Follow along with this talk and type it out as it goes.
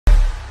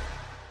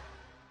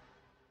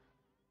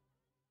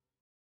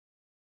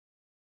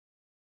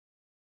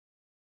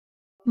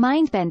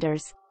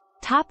MindBenders.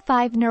 Top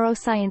 5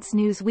 Neuroscience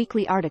News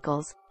Weekly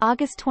Articles,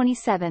 August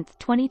 27,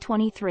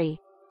 2023.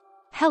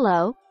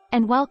 Hello,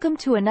 and welcome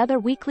to another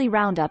weekly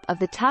roundup of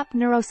the top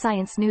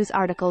neuroscience news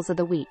articles of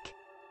the week.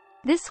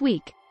 This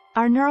week,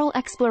 our neural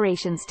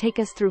explorations take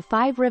us through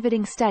 5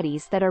 riveting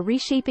studies that are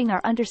reshaping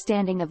our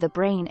understanding of the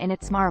brain and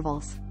its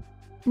marvels.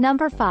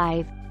 Number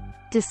 5.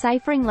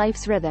 Deciphering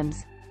Life's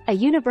Rhythms, a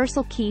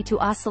universal key to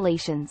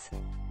oscillations.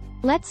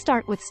 Let's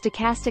start with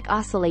stochastic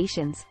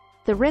oscillations,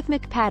 the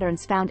rhythmic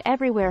patterns found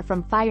everywhere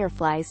from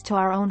fireflies to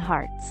our own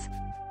hearts.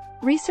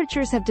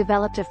 Researchers have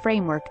developed a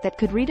framework that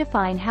could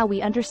redefine how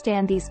we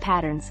understand these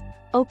patterns,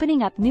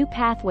 opening up new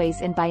pathways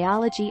in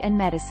biology and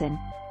medicine.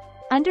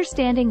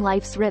 Understanding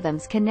life's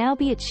rhythms can now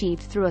be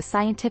achieved through a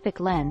scientific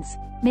lens,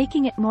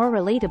 making it more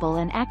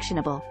relatable and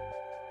actionable.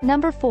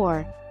 Number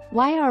 4.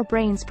 Why our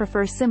brains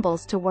prefer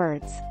symbols to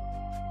words.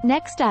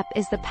 Next up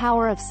is the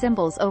power of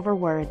symbols over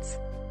words.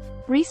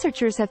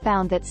 Researchers have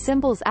found that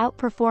symbols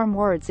outperform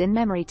words in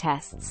memory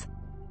tests.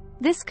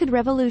 This could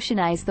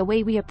revolutionize the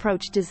way we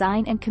approach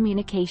design and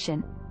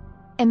communication.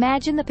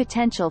 Imagine the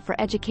potential for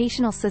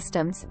educational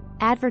systems,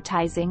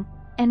 advertising,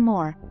 and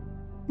more.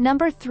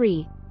 Number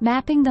 3.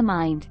 Mapping the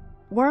mind.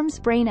 Worms'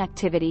 brain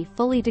activity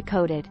fully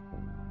decoded.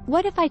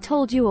 What if I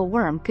told you a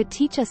worm could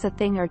teach us a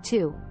thing or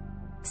two?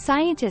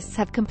 Scientists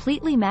have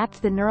completely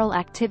mapped the neural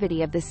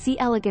activity of the C.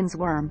 elegans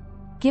worm,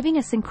 giving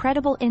us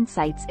incredible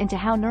insights into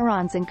how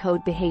neurons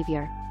encode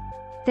behavior.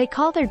 They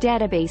call their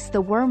database the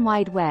Worm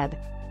Wide Web,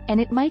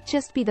 and it might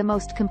just be the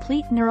most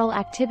complete neural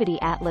activity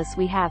atlas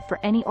we have for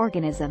any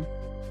organism.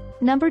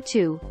 Number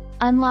 2.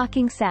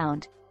 Unlocking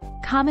sound.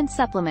 Common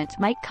supplement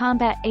might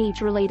combat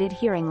age-related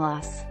hearing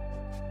loss.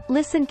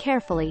 Listen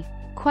carefully,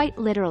 quite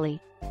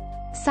literally.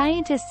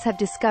 Scientists have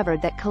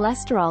discovered that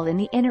cholesterol in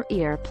the inner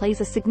ear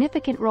plays a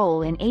significant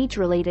role in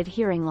age-related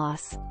hearing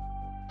loss.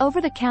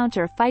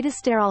 Over-the-counter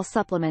phytosterol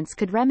supplements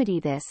could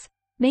remedy this,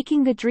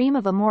 making the dream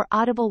of a more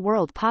audible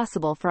world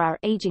possible for our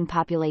aging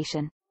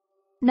population.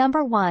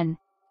 Number 1.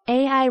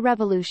 AI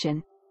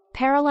Revolution.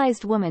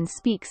 Paralyzed woman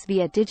speaks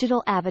via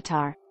digital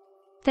avatar.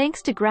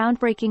 Thanks to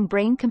groundbreaking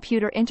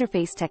brain-computer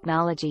interface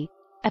technology,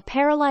 a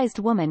paralyzed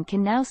woman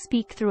can now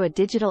speak through a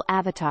digital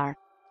avatar.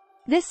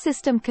 This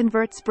system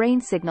converts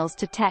brain signals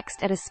to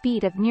text at a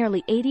speed of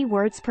nearly 80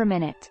 words per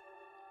minute.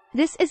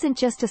 This isn't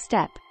just a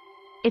step.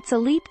 It's a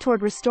leap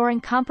toward restoring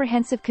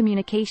comprehensive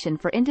communication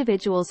for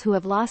individuals who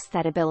have lost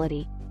that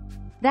ability.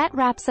 That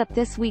wraps up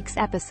this week's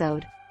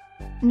episode.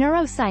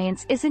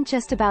 Neuroscience isn't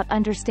just about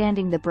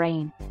understanding the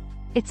brain.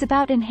 It's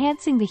about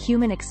enhancing the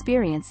human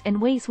experience in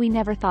ways we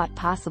never thought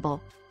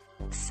possible.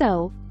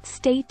 So,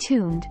 stay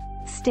tuned,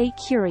 stay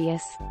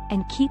curious,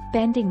 and keep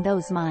bending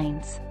those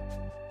minds.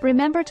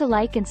 Remember to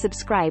like and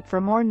subscribe for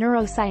more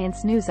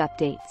neuroscience news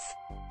updates.